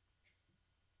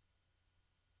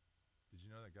 Did you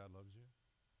know that God loves you?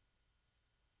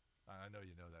 I know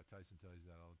you know that. Tyson tells you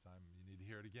that all the time. You need to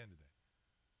hear it again today.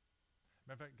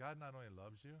 Matter of fact, God not only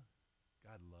loves you,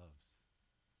 God loves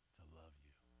to love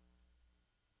you.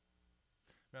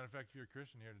 Matter of fact, if you're a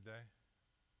Christian here today,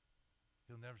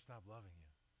 He'll never stop loving you.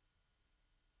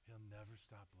 He'll never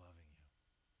stop loving you.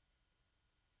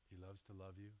 He loves to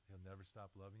love you. He'll never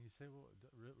stop loving you. You say, well,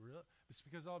 really? It's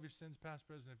because all of your sins, past,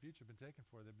 present, and future, have been taken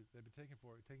for. They've been taken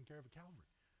care of at Calvary.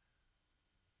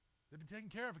 They've been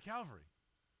taken care of at Calvary.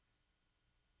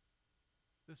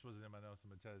 This wasn't in my notes.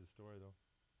 I'm going to tell you the story, though.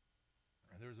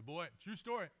 There was a boy, true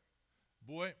story,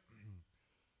 boy,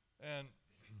 and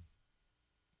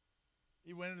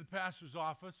he went into the pastor's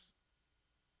office.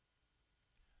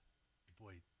 The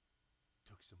boy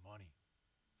took some money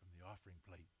from the offering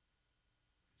plate.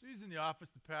 So he's in the office,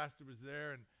 the pastor was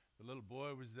there, and the little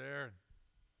boy was there, and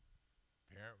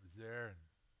the parent was there, and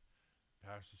the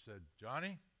pastor said,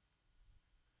 Johnny,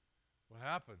 what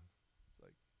happened? It's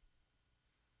like,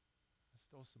 I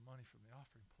stole some money from the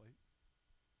offering plate.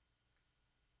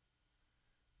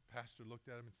 The pastor looked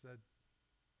at him and said,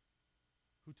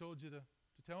 who told you to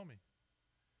tell me?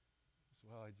 He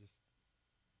said, well, I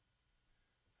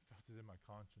felt it in my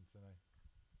conscience, and I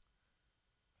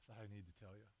thought I need to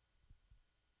tell you.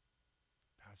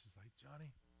 Pastor's like, Johnny,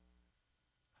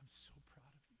 I'm so proud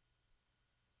of you.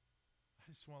 I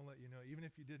just want to let you know, even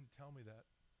if you didn't tell me that,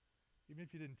 even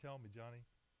if you didn't tell me, Johnny,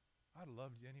 I'd have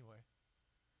loved you anyway.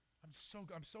 I'm so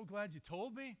glad you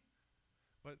told me,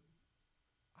 but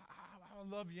I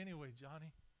love you anyway, Johnny.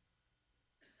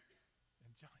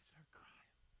 And Johnny started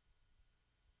crying.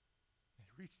 And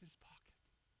he reached in his pocket.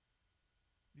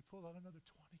 And he pulled out another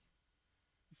 20.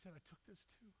 He said, I took this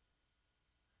too.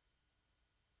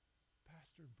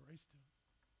 Pastor embraced him.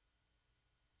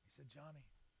 He said, Johnny,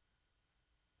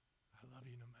 I love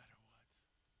you no matter what.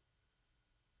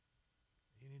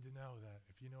 You need to know that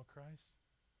if you know Christ,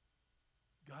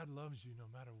 God loves you no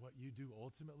matter what you do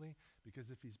ultimately, because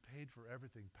if He's paid for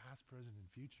everything, past, present, and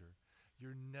future,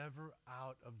 you're never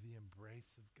out of the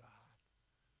embrace of God.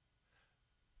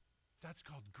 That's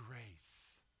called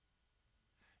grace.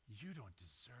 You don't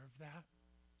deserve that.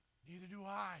 Neither do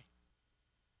I.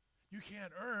 You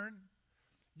can't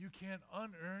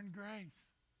unearn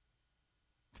grace.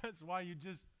 That's why you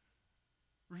just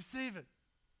receive it.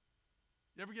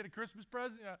 You ever get a Christmas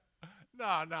present? Yeah.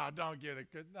 No, don't get it.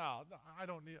 No, I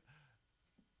don't need it.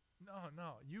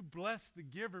 No. You bless the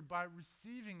giver by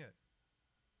receiving it.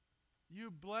 You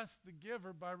bless the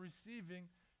giver by receiving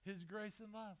His grace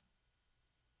and love.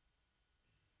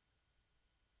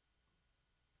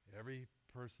 Every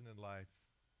person in life,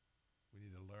 we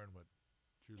need to learn what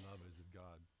true love is in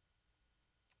God.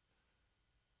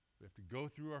 We have to go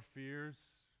through our fears,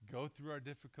 go through our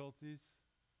difficulties,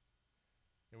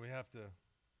 and we have to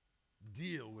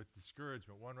deal with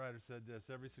discouragement. One writer said this,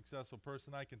 every successful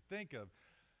person I can think of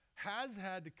has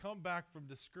had to come back from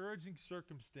discouraging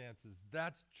circumstances.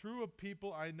 That's true of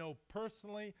people I know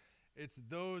personally. It's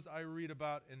those I read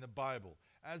about in the Bible.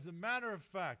 As a matter of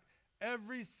fact,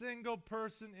 every single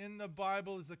person in the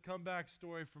Bible is a comeback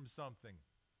story from something.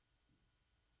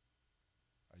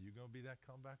 Are you going to be that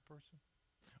comeback person?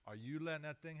 Are you letting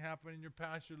that thing happen in your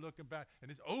past? You're looking back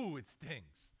and it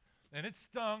stings. And it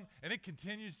stung and it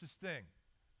continues to sting.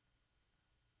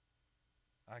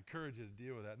 I encourage you to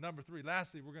deal with that. Number 3,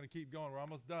 lastly, we're going to keep going. We're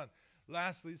almost done.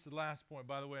 Lastly, it's the last point.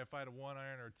 By the way, if I had a 1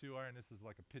 iron or a 2 iron, this is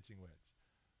like a pitching wedge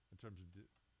in terms of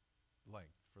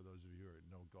length for those of you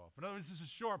who know golf. In other words, this is a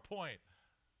short point.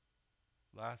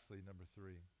 Lastly, number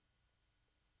 3,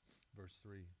 verse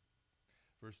 3.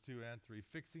 Verse 2 and 3,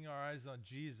 fixing our eyes on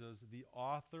Jesus, the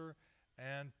author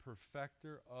and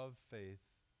perfecter of faith,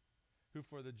 who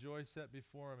for the joy set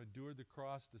before him endured the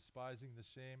cross, despising the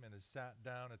shame, and has sat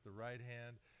down at the right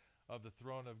hand of the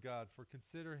throne of God. For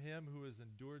consider him who has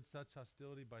endured such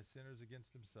hostility by sinners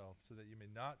against himself, so that you may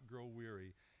not grow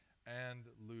weary and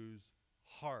lose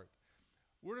heart.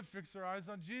 We're to fix our eyes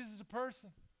on Jesus, a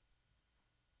person.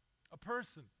 A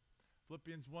person.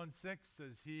 Philippians 1:6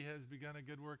 says he has begun a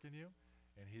good work in you,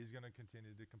 and he's going to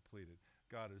continue to complete it.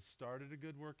 God has started a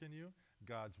good work in you.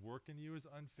 God's work in you is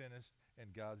unfinished,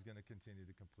 and God's going to continue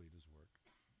to complete his work.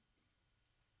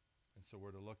 And so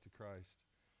we're to look to Christ,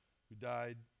 who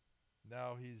died.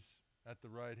 Now he's at the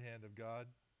right hand of God.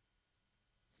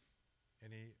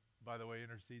 And he, by the way,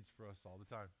 intercedes for us all the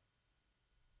time.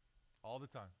 All the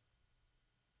time.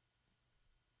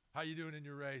 How you doing in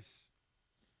your race?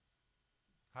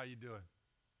 How you doing?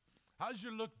 How's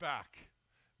your look back?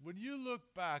 When you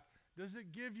look back, does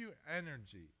it give you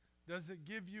energy? Does it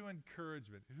give you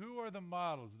encouragement? Who are the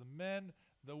models, the men,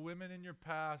 the women in your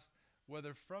past,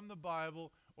 whether from the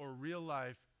Bible or real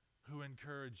life, who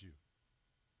encourage you?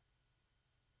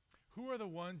 Who are the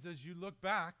ones as you look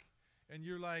back and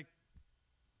you're like,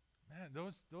 man,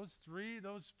 those three,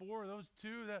 those four, those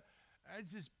two,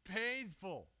 that's just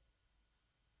painful.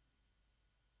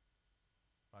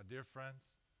 My dear friends,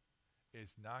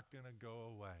 it's not going to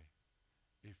go away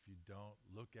if you don't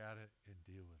look at it and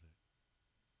deal with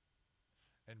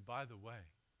it. And by the way,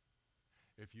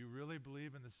 if you really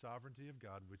believe in the sovereignty of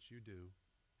God, which you do,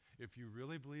 if you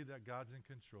really believe that God's in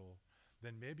control,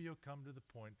 then maybe you'll come to the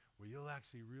point where you'll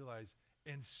actually realize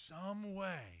in some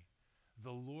way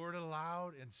the Lord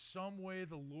allowed, in some way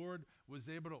the Lord was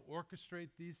able to orchestrate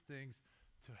these things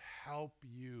to help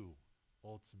you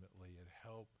ultimately and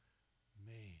help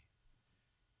me.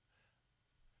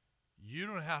 You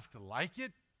don't have to like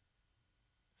it.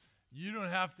 You don't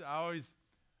have to always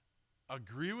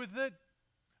agree with it,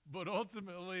 but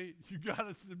ultimately you got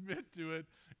to submit to it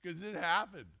because it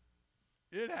happened.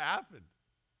 It happened.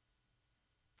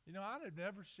 You know, I'd have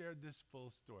never shared this full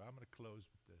story. I'm going to close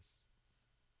with this.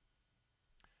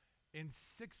 In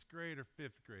 6th grade or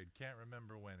 5th grade, can't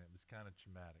remember when, it was kind of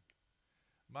traumatic.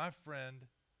 My friend,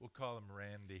 we'll call him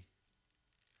Randy.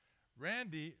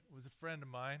 Randy was a friend of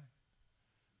mine,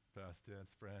 past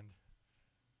tense friend.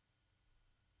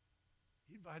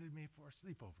 He invited me for a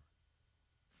sleepover.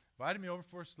 Invited me over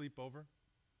for a sleepover.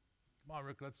 Come on,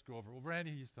 Rick, let's go over. Well,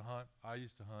 Randy used to hunt. I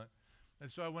used to hunt.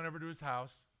 And so I went over to his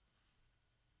house.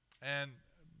 And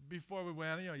before we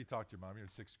went, you talk to your mom. You're in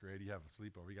 6th grade. You have a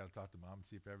sleepover. You got to talk to mom and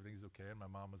see if everything's okay. And my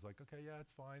mom was like, okay, yeah,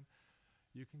 it's fine.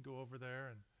 You can go over there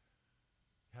and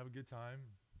have a good time.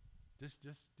 Just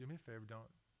do me a favor. Don't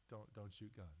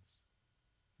shoot guns.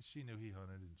 She knew he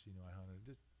hunted and she knew I hunted.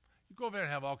 Just, you go over there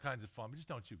and have all kinds of fun, but just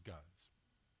don't shoot guns.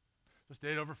 So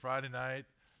stayed over Friday night.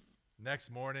 Next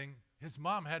morning, his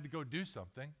mom had to go do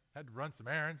something, had to run some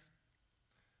errands.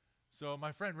 So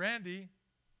my friend Randy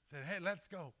said, hey, let's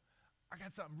go. I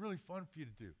got something really fun for you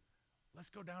to do. Let's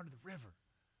go down to the river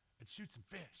and shoot some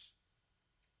fish.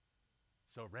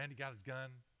 So Randy got his gun.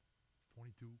 He's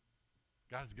 22.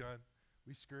 Got his gun.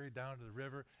 We scurried down to the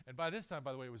river. And by this time,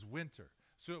 by the way, it was winter.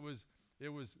 So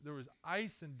there was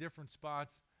ice in different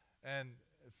spots. And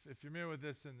if you're familiar with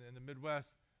this in the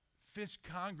Midwest, fish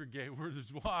congregate where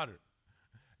there's water.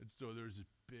 And so there's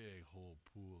this big whole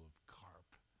pool of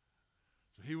carp.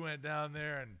 So he went down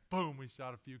there and boom, we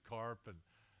shot a few carp. And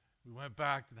we went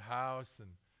back to the house and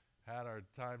had our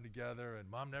time together.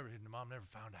 And mom never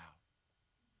found out.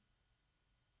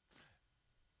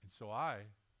 And so I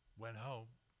went home.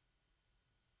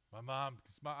 My mom,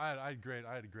 because I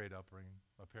had a great upbringing.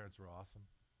 My parents were awesome.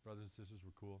 Brothers and sisters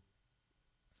were cool.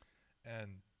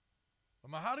 And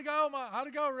I'm like, how'd it go, Ma? How'd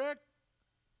it go, Rick?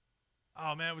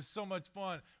 Oh, man, it was so much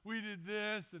fun. We did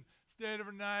this and stayed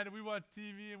overnight, and we watched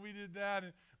TV, and we did that,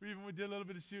 and we did a little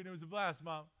bit of shooting. It was a blast,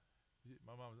 Mom.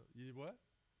 My mom was like, you did what?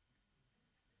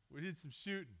 We did some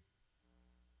shooting.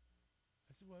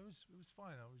 I said, well, it was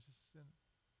fine. I was just,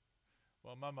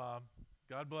 well, my mom,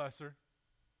 God bless her,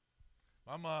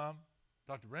 my mom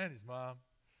talked to Randy's mom,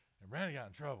 and Randy got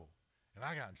in trouble, and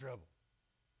I got in trouble.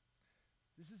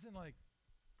 This is in like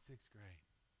 6th grade.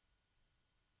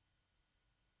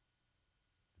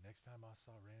 The next time I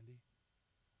saw Randy,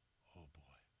 oh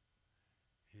boy,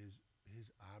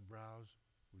 his eyebrows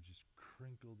were just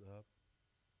crinkled up,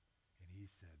 and he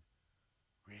said,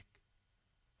 Rick,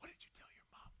 what did you tell your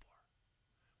mom for?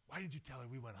 Why did you tell her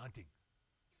we went hunting?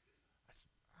 I said,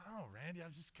 I don't know, Randy, I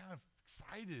was just kind of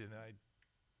excited, and I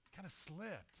kind of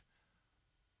slipped.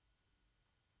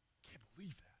 Can't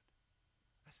believe that.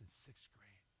 That's in 6th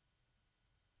grade.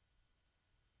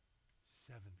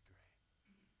 7th grade.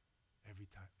 Every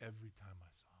time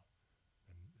I saw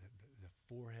him, the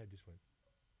forehead just went.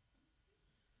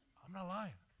 I'm not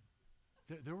lying.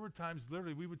 There were times,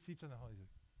 literally, we would see each other. He's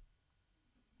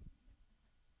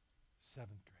like,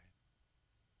 7th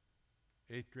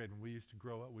grade. 8th grade, when we used to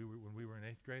grow up, when we were in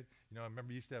 8th grade, I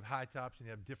remember you used to have high tops and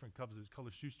you have different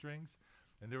color shoestrings.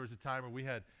 And there was a time where we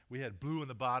had blue on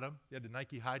the bottom. You had the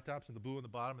Nike high tops and the blue on the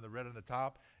bottom and the red on the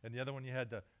top. And the other one you had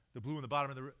the blue on the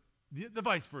bottom and the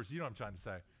vice versa. You know what I'm trying to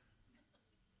say.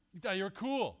 You thought you were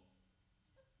cool.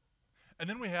 And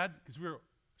then we had, because we were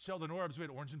Sheldon Orbs, we had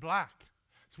orange and black.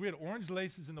 So we had orange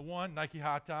laces in the one, Nike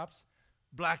high tops,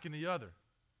 black in the other.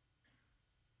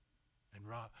 And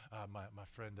my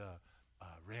friend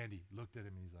Randy looked at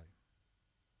him and he's like,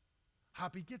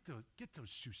 Hoppy, get those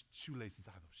shoelaces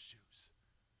out of those shoes.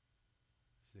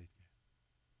 It's 8th grade.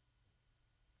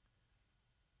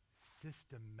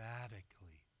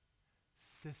 Systematically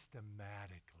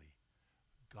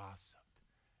gossiped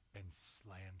and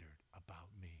slandered about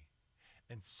me,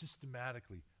 and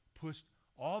systematically pushed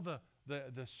all the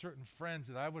certain friends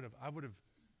that I would have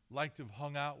liked to have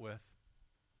hung out with.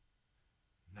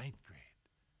 9th grade,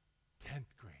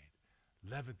 10th grade,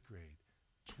 11th grade,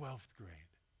 12th grade.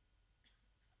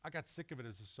 I got sick of it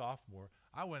as a sophomore.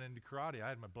 I went into karate. I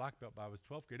had my black belt by I was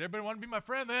 12th grade. Everybody wanted to be my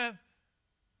friend then.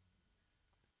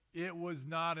 It was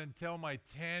not until my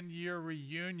 10-year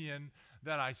reunion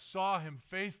that I saw him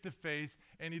face to face,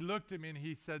 and he looked at me and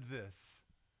he said this.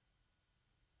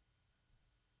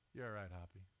 You're all right,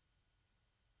 Hoppy.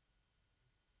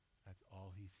 That's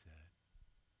all he said.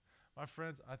 My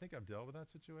friends, I think I've dealt with that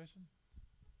situation.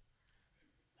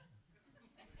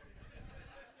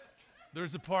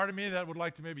 There's a part of me that would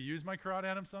like to maybe use my karate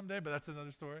on him someday, but that's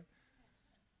another story.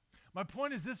 My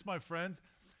point is this, my friends.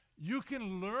 You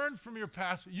can learn from your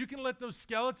past. You can let those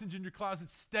skeletons in your closet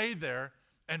stay there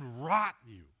and rot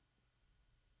you.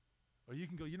 Or you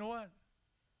can go, you know what?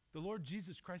 The Lord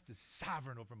Jesus Christ is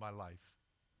sovereign over my life.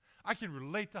 I can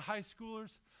relate to high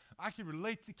schoolers. I can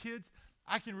relate to kids.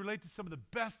 I can relate to some of the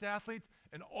best athletes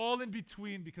and all in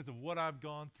between because of what I've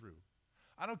gone through.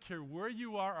 I don't care where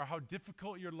you are or how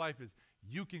difficult your life is,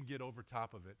 you can get over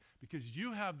top of it because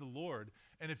you have the Lord.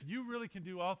 And if you really can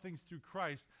do all things through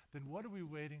Christ, then what are we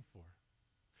waiting for?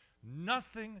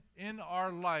 Nothing in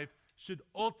our life should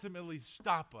ultimately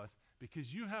stop us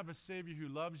because you have a Savior who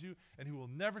loves you and who will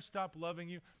never stop loving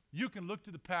you. You can look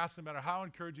to the past no matter how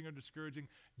encouraging or discouraging.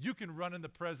 You can run in the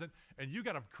present, and you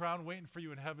got a crown waiting for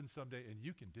you in heaven someday, and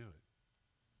you can do it.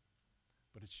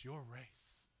 But it's your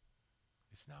race.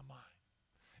 It's not mine.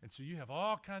 And so you have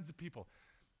all kinds of people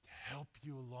to help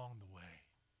you along the way.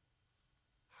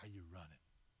 How you run it.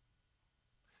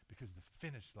 Because the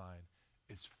finish line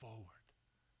is forward.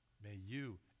 May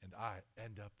you and I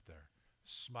end up there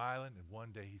smiling, and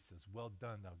one day he says, well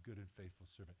done, thou good and faithful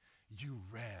servant. You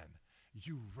ran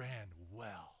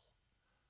well.